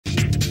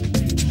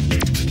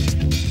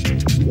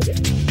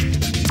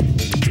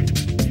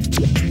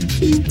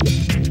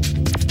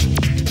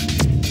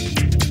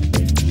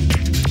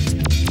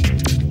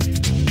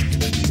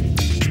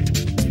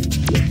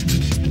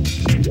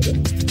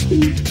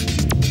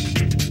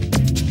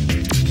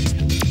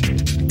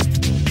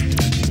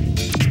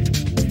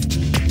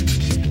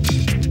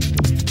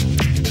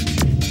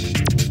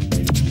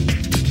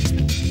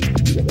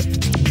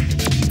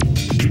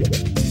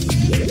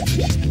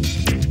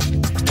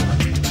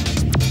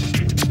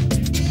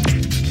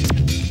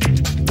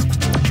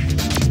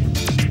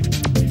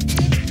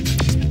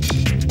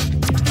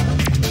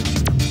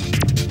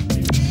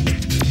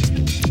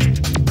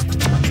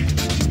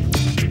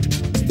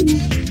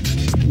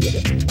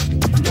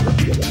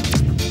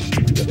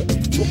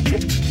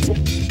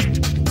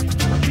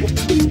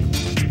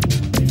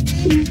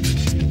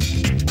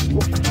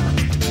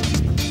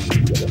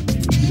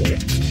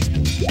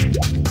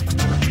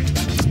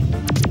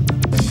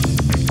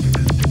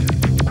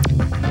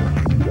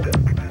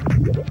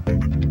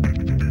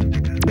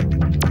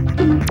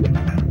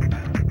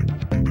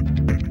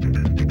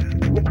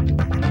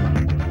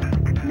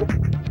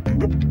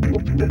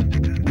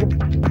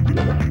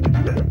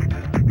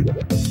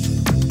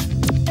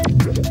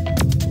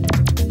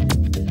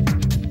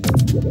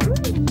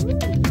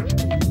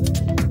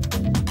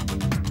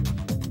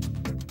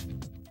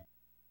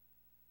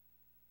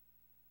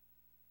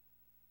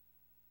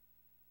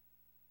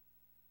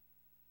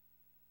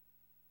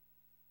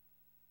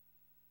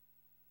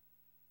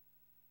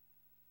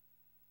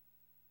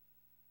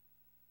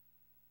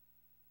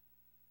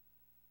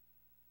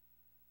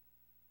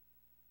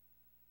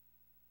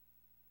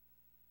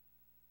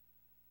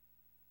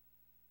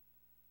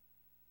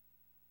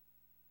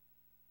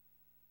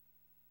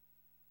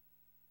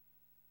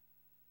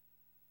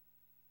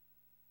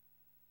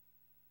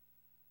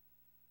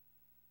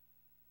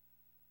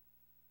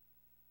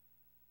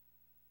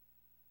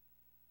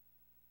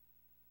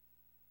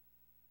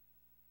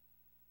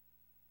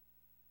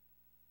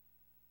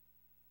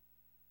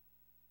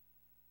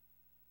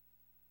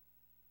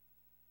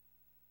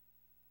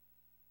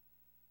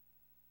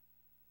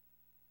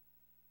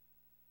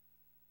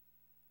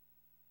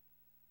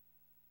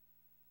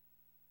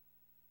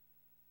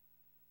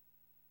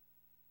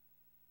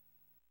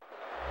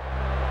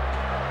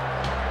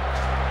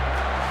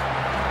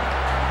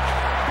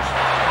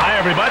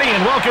everybody, and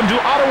welcome to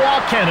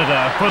Ottawa,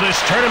 Canada for this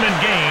tournament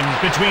game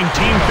between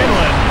Team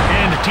Finland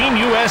and Team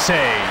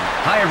USA.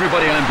 Hi,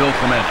 everybody. I'm Bill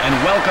Clement, and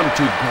welcome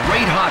to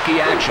great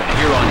hockey action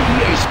here on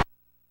EA Sports.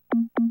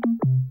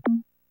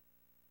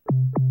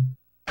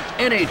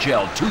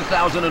 NHL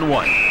 2001.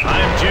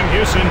 I'm Jim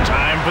Hewson.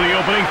 Time for the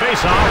opening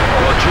faceoff.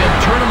 Well, Jim,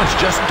 tournaments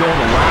just don't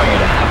allow you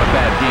to have a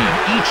bad game.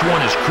 Each one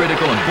is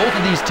critical, and both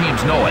of these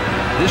teams know it.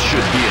 This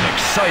should be an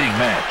exciting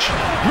match.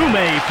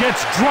 Lume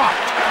gets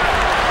dropped.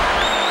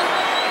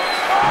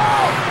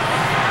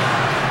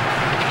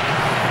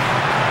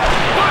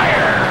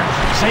 Fires!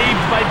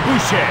 Saved by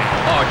Boucher.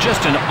 Oh,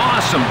 just an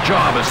awesome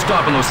job of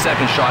stopping those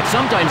second shots,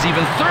 sometimes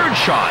even third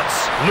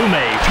shots.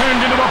 Lume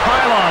turned into a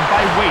pylon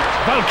by Waite.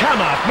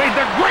 Valkama made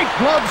the great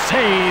glove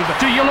save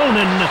to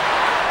Ylonen.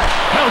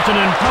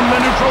 Peltonen from the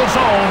neutral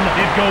zone.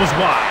 It goes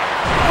wide.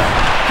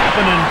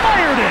 Kapanen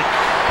fired it.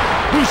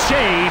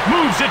 Boucher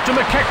moves it to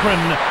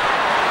McEachran.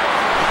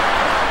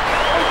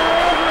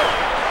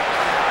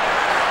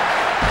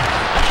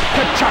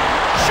 Kachuk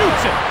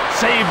shoots it.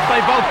 Saved by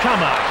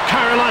Valkama.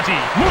 Karalahti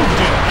moved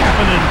it.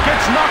 Kapanen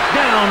gets knocked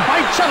down by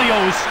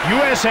Chelios.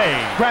 USA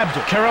grabbed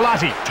it.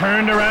 Karalahti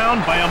turned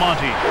around by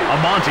Amonte.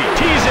 Amonte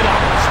tees it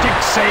up. Stick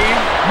save.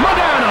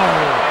 Modano.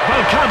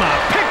 Valkama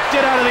picked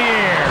it out of the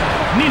air.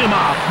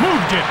 Niinema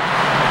moved it.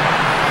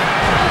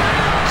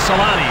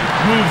 Solani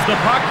moves the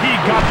puck. He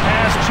got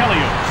past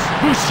Chelios.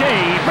 Boucher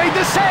made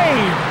the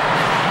save.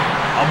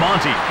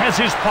 Amonte has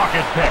his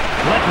pocket pick.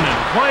 Lettinen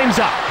winds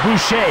up.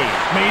 Boucher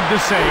made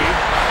the save.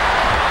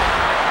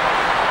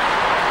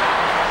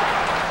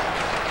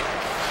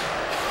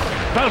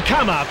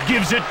 Valkama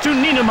gives it to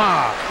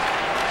Niinema.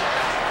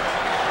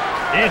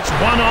 It's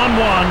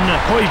one-on-one.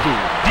 Koivu.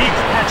 Deep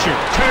Hatcher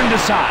turned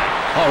aside.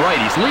 All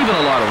right, he's leaving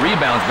a lot of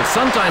rebounds, but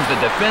sometimes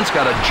the defense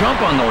got to jump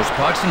on those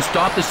pucks and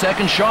stop the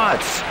second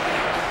shots.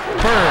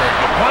 Berg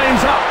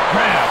winds up.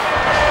 Grab.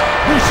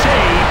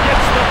 Boucher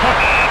gets the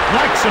puck.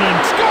 Laxinen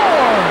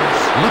scores!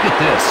 Look at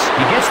this.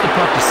 He gets the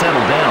puck to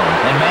settle down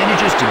and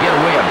manages to get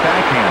away a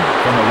backhand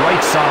from the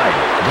right side.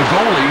 The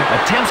goalie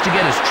attempts to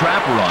get his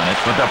trapper on it,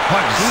 but the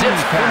puck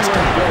zips past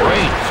him.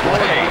 Great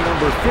play.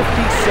 Number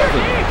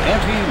 57,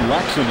 Antti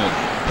Laxinen.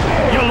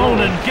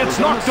 Ylonen gets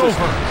knocked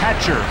over.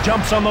 Hatcher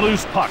jumps on the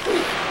loose puck.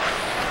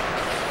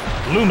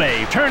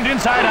 Lume turned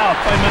inside out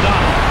by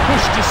Madonna.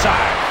 Pushed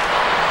aside.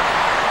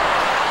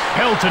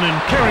 Peltonen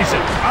carries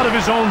it out of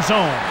his own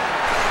zone.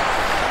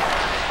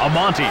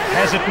 Amonte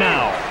has it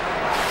now.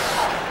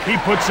 He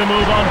puts a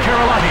move on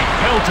Karalahti.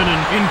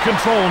 Peltonen in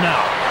control now.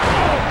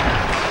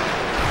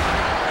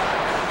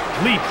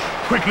 Leach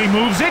quickly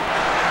moves it.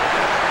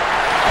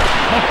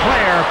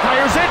 LeClaire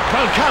fires it.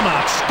 Valkama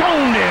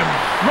stoned him.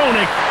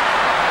 Roenick.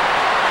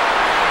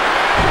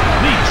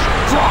 Leach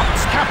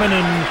drops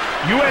Kapanen.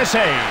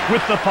 USA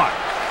with the puck.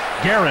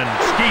 Guerin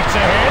skates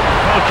ahead.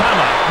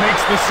 Valkama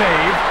makes the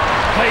save.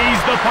 Plays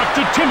the puck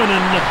to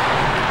Timonen.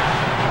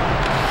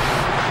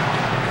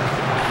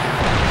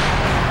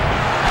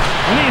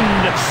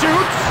 Lind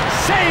shoots,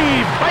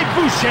 saved by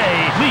Boucher.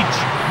 Leach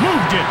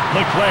moved it.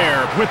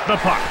 LeClaire with the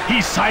puck.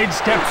 He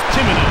sidesteps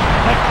Timonen.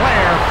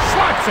 LeClaire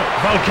slaps it.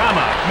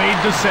 Valkama made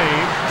the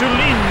save to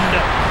Lind.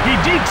 He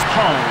deeks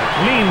Hull.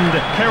 Lind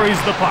carries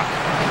the puck.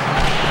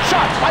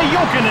 Shot by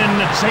Jokinen,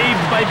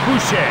 saved by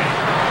Boucher.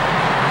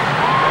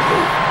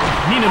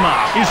 Niinema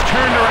is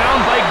turned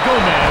around by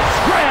Gomez.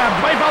 Grabbed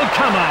by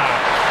Valkama.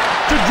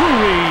 To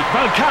Drury.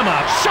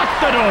 Valkama shut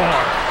the door.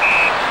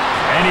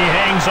 And he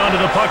hangs onto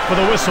the puck for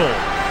the whistle.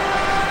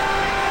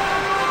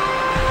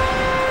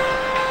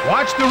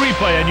 Watch the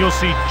replay and you'll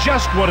see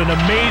just what an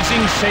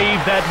amazing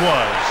save that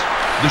was.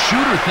 The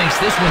shooter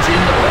thinks this one's in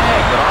the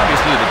bag, but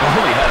obviously the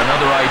goalie had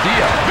another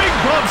idea. Big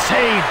glove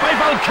save by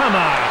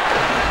Valkama.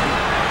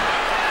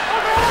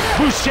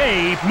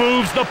 Boucher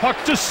moves the puck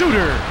to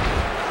Suter.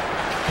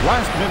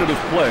 Last minute of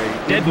play.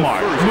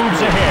 Denmark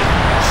moves ahead.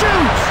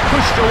 Shoots!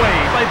 Pushed away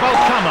by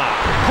Valkama.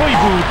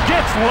 Koivu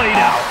gets laid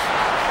out.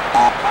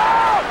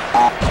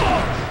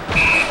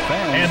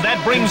 And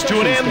that brings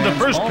to an end the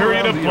first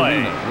period of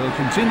play. We'll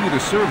continue to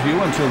serve you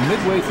until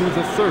midway through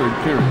the third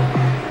period.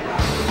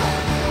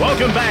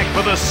 Welcome back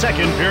for the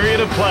second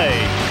period of play.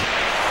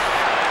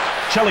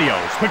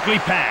 Chelios quickly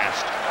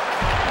passed.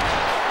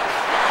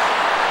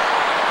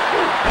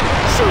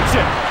 Shoots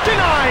it!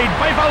 Denied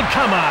by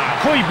Valkama.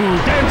 Koivu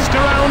danced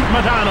around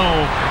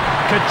Modano.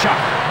 Kachuk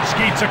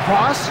skates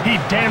across.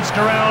 He danced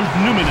around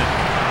Numminen.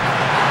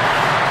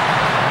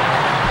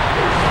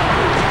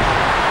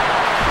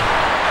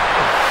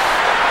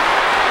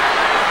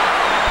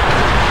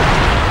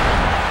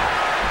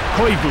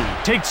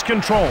 Koivu takes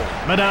control.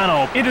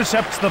 Modano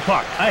intercepts the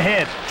puck.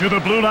 Ahead to the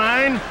blue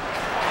line.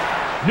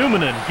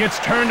 Numminen gets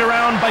turned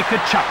around by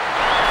Kachuk.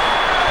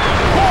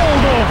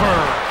 Bowled over.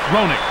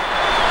 Roenick.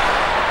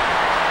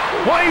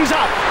 Winds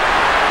up.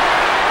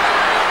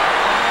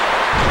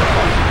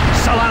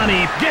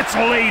 Solani gets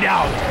laid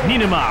out.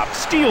 Niinema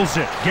steals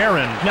it.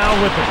 Guerin now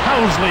with it.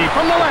 Housley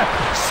from the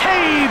left.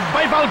 Saved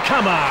by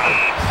Valkama.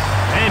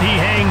 And he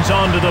hangs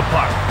on to the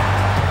puck.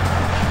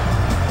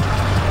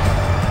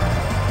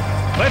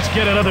 Let's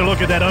get another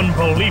look at that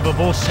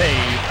unbelievable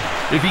save.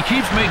 If he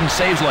keeps making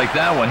saves like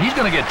that one, he's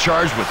going to get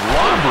charged with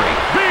robbery.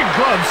 Big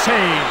glove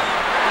save.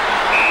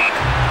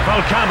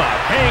 Valkama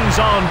hangs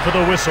on for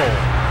the whistle.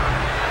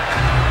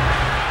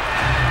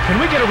 Can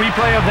we get a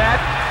replay of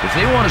that? If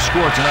they want to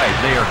score tonight,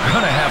 they are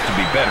going to have to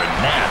be better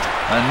than that.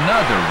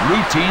 Another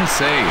routine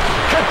save.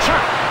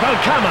 Kachuk!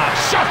 Valkama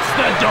shuts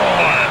the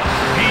door.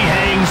 He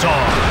hangs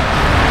on.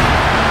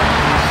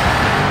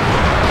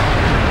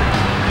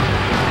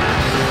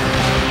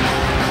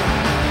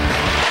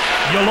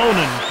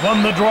 Yolonen won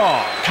the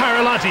draw.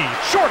 Karalahti,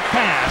 short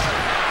pass.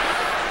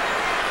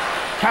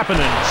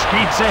 Kapanen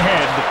skates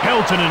ahead.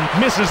 Peltonen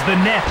misses the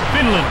net.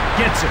 Finland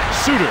gets it.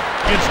 Suter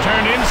gets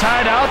turned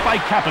inside out by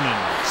Kapanen.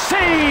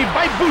 Saved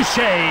by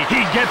Boucher.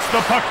 He gets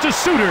the puck to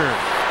Suter.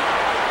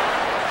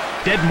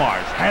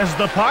 Deadmars has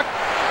the puck.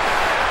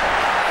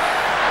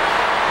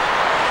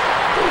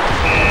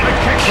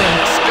 McEachran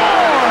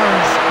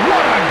scores!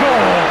 What a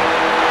goal!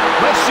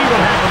 Let's see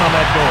what happened on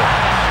that goal.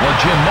 Well,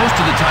 Jim, most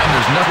of the time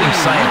there's nothing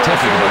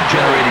scientific about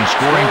generating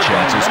scoring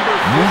chances.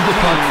 Move the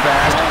puck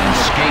fast and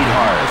skate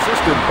hard.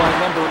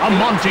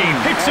 Amonte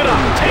picks it up,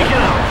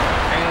 taken out.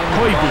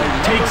 Koivu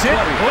takes it,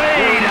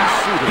 laid out.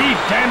 He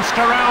danced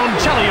around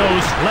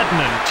Chelios.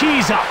 Lettinen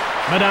tees up.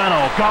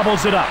 Medano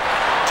gobbles it up.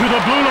 To the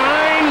blue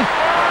line.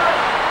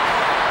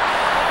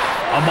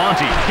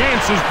 Amonte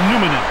dances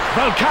Numminen.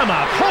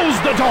 Valkama closed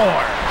the door.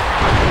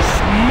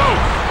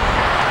 Smoke.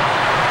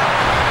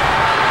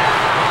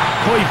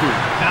 Koivu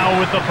now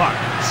with the puck.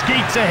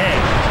 Skates ahead.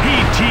 He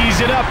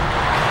tees it up.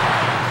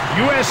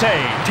 USA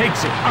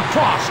takes it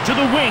across to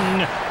the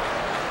wing.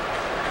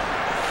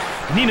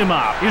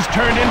 Niinema is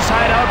turned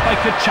inside out by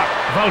Kachuk.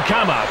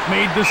 Valkama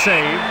made the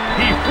save.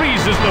 He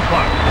freezes the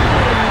puck.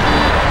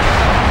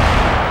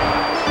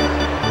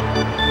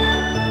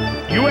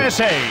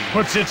 USA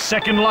puts its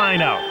second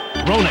line out.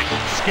 Roenick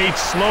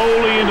skates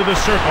slowly into the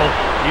circle.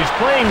 He's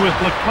playing with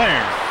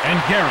Leclerc and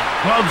Guerin.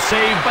 Glove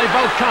saved by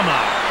Valkama.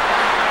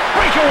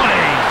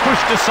 Breakaway!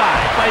 Pushed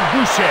aside by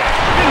Boucher.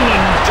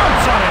 Finland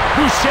jumps on it.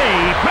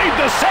 Boucher made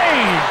the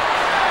save!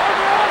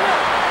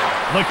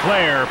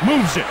 Leclerc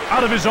moves it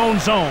out of his own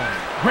zone.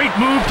 Great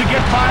move to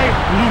get by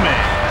Lume.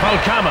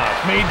 Valkama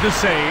made the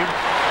save.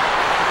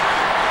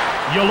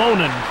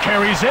 Yolonen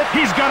carries it.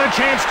 He's got a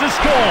chance to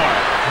score.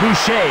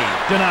 Boucher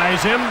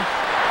denies him.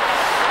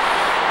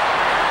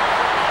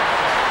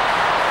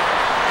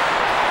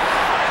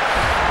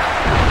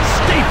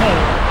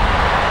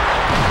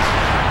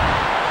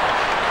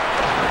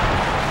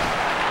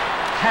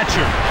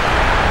 Hatcher.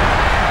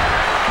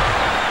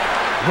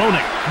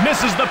 Roenick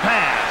misses the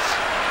pass.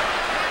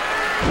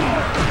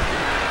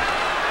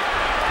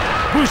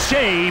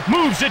 Boucher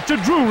moves it to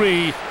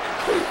Drury.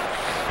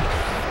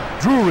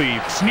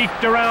 Drury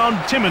sneaked around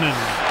Timonen.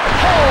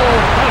 Oh,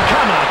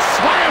 Valkama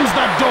slams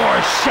the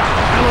door shut.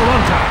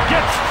 Eloranta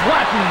gets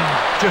flattened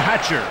to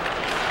Hatcher.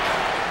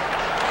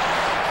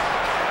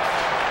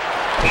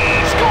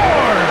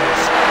 Scores!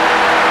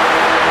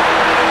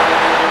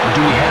 Do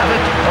we have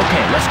it?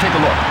 Okay, let's take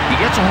a look. He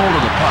gets a hold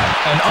of the puck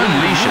and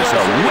unleashes a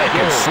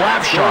wicked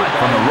slap shot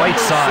from the right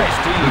side.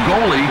 The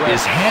goalie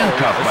is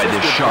handcuffed by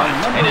this shot,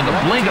 and in the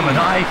blink of an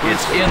eye,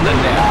 it's in the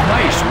net.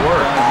 Nice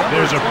work.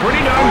 There's a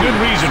pretty darn good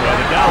reason why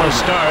the Dallas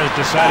Stars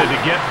decided to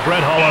get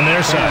Brett Hull on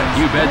their side.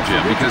 You bet,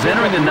 Jim, because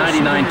entering the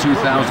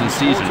 99-2000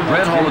 season,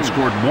 Brett Hull had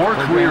scored more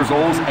career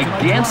goals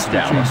against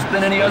Dallas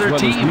than any other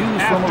team.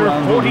 After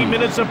 40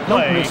 minutes of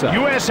play,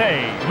 USA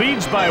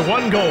leads by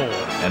 1 goal.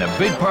 And a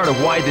big part of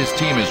why this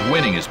team is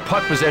winning is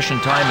puck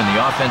possession time in the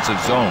offensive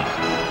zone.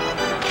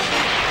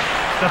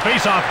 The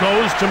faceoff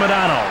goes to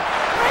Medano.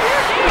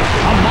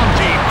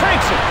 Amonte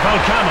cranks it.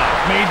 Valkama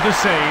made the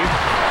save.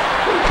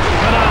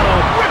 Medano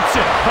whips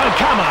it.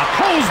 Valkama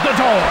closed the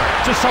door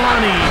to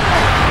Solani.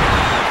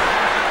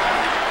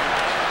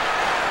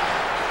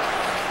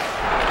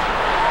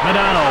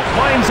 Medano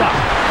winds up.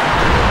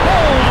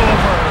 Rolled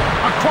over.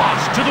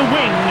 Across to the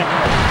wing.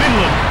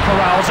 Finland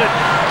corrals it.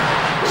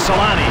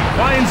 Solani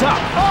winds up.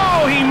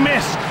 Oh, he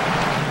missed.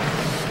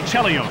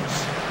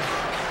 Chelios.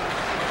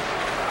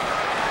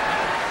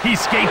 He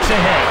skates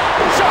ahead.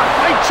 Shot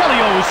by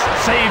Chelios.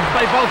 Saved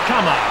by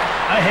Valkama.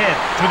 Ahead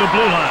to the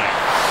blue line.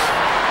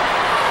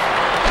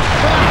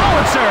 For the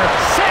howitzer.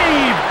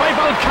 Saved by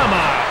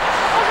Valkama.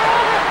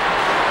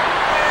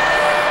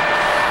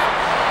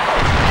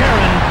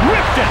 Guerin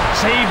ripped it.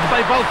 Saved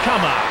by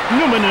Valkama.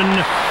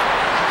 Numminen.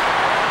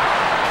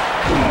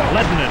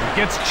 Lettinen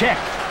gets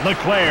checked.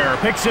 Leclerc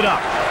picks it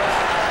up.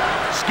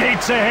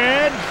 Skates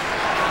ahead.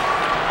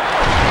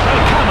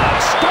 Valkama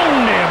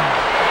stoned him.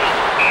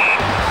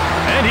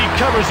 And he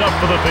covers up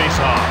for the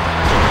faceoff.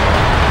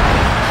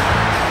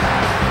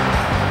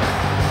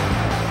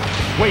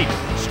 Waite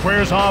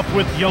squares off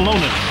with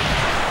Yolonen.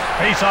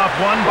 Faceoff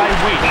won by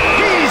Waite.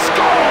 He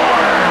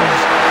scores!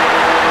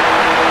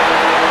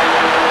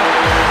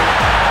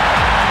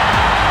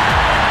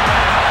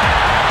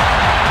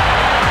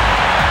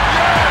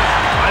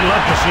 I'd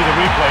love to see the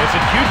replay. Is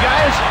it cute,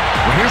 guys?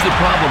 Well, here's the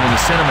problem when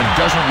the centerman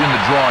doesn't win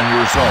the draw in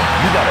your zone.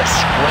 You gotta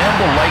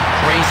scramble like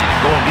crazy to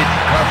go and get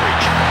your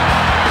coverage.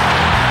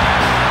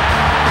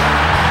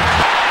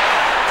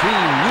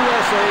 Team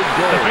USA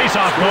goal. The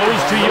faceoff goes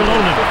to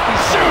Yolonen.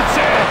 Shoots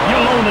it!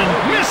 Yolonen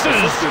misses!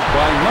 Assisted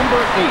by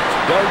number 8,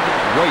 Doug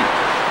White.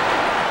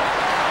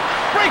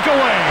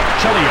 Breakaway!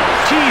 Chelio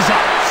tees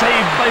up.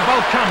 Saved by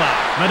Valkama.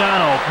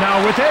 Medano now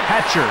with it.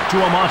 Hatcher to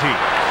Amati.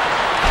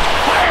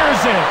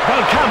 Fires it!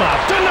 Valkama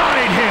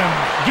denied him!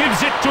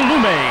 Gives it to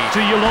Lume to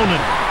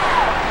Yolonen.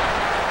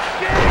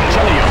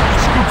 Chelio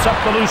scoops up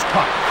the loose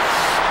puck.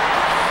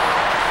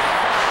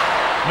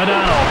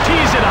 Medano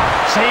tees it up.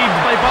 Saved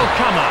by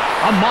Valkama.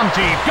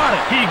 Amonte got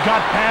it. He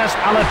got past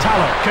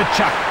Alatalo.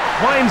 Kachuk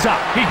winds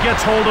up. He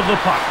gets hold of the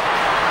puck.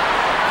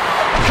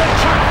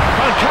 Kachuk!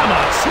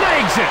 Valkama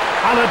snags it.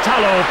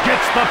 Alatalo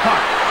gets the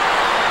puck.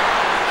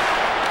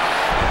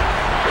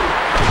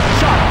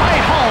 Shot by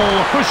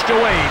Hull. Pushed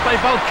away by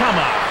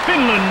Valkama.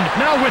 Finland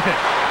now with it.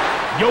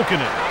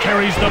 Jokinen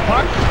carries the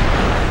puck.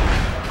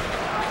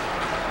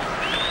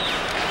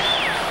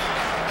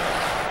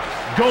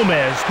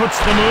 Gomez puts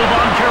the move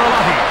on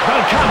Karolahti.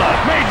 Valkama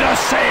made the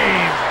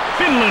save.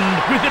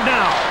 Finland with it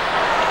now.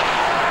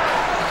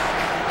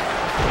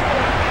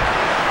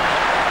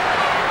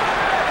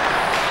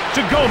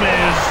 To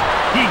Gomez.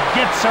 He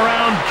gets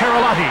around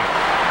Karolahti.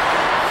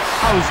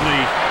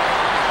 Housley.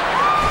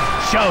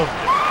 Shoved.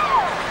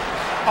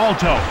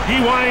 Alto. He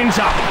winds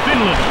up.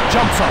 Finland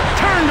jumps up.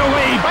 Turned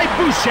away by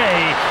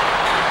Boucher.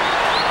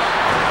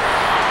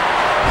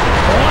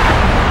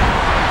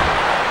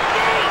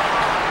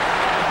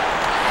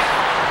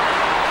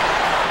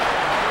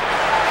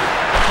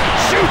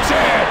 Shoots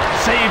it!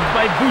 Saved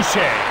by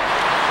Boucher.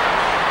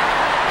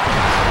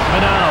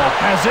 Medano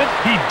has it.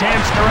 He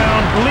danced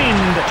around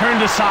Lind.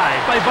 Turned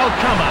aside by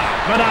Valkama.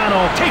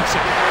 Medano takes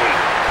it.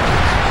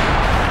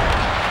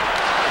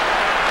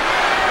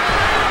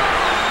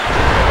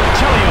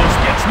 Chelios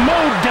gets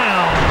mowed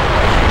down.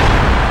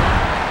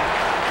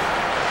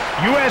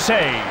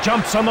 USA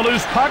jumps on the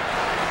loose puck.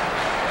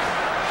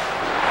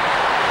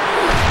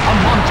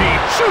 Amonte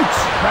shoots.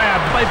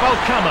 Grabbed by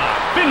Valkama.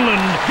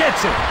 Finland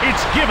gets it.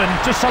 It's given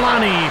to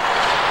Solani.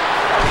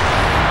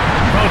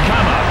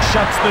 Valkama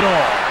shuts the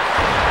door.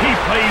 He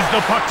plays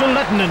the puck to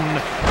Lettinen.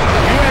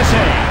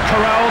 USA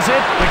corrals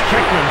it. The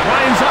Kekman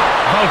winds up.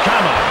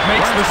 Valkama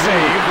makes the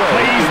save.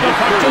 Plays the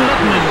puck to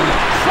Lettinen.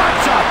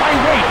 Slots up by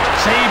Waite.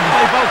 Saved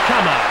by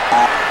Valkama.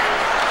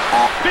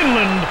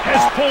 Finland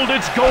has pulled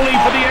its goalie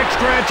for the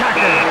extra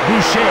attacker.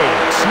 Boucher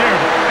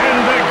snared it. And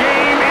the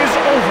game is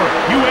over.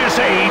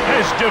 USA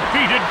has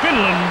defeated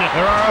Finland.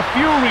 There are a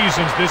few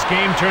reasons this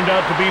game turned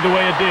out to be the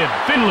way it did.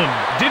 Finland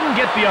didn't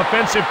get the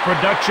offensive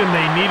production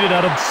they needed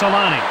out of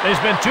Solani. They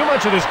spent too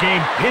much of this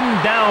game pinned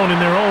down in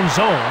their own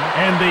zone,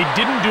 and they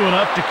didn't do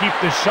enough to keep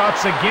the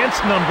shots against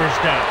numbers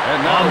down.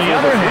 On the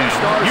other hand,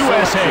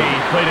 USA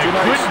played a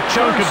good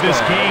chunk of this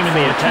game in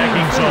the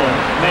attacking zone.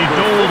 They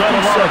doled out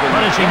a lot of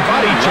punishing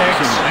body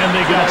checks, and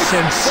they got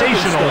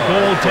sensational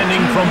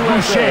goaltending from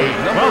Boucher.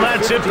 Well,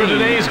 that's it for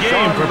today's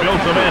game. For Bill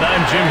Clement,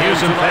 I'm Jim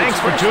Hughes, and thanks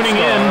for tuning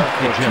in.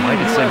 Hey, Jim, I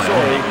can say my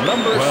name.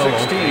 Number Well,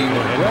 16, okay, go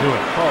ahead and do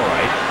it. All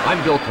right.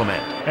 I'm Bill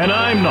Clement. And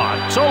I'm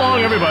not. So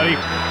long, everybody.